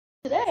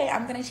Today,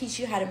 I'm going to teach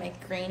you how to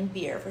make green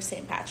beer for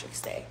St. Patrick's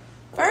Day.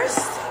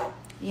 First,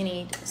 you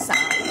need some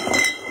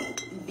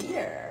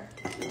beer.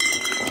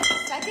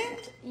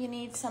 Second, you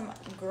need some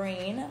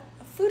green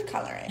food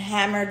coloring.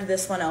 Hammered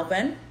this one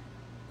open,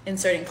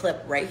 inserting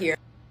clip right here.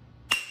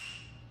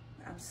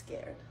 I'm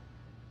scared.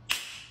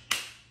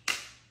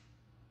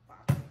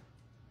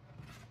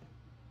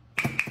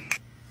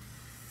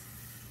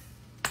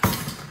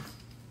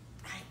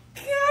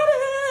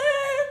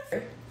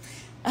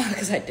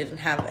 Because I didn't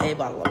have a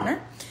bottle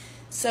opener.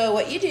 So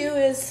what you do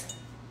is,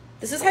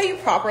 this is how you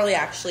properly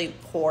actually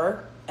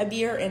pour a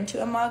beer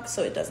into a mug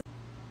so it doesn't.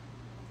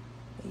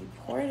 You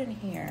pour it in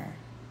here.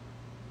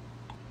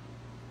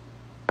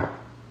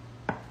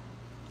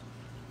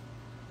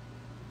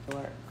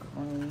 Your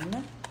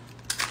green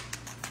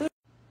food.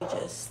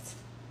 Just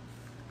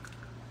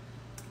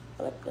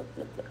flip, flip,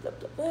 flip, flip, flip,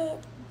 flip,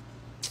 flip.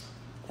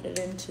 Put it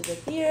into the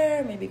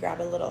beer. Maybe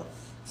grab a little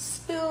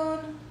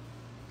spoon.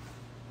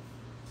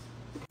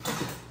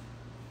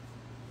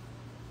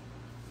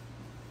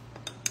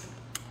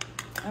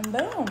 And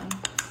boom,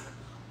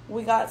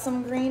 we got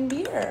some green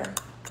beer.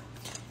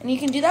 And you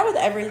can do that with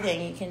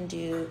everything. You can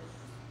do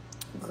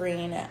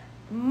green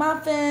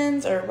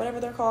muffins or whatever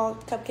they're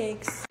called,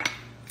 cupcakes.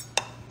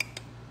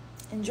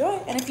 Enjoy.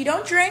 And if you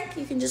don't drink,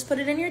 you can just put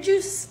it in your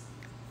juice.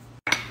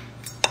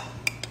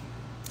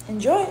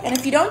 Enjoy. And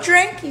if you don't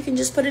drink, you can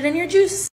just put it in your juice.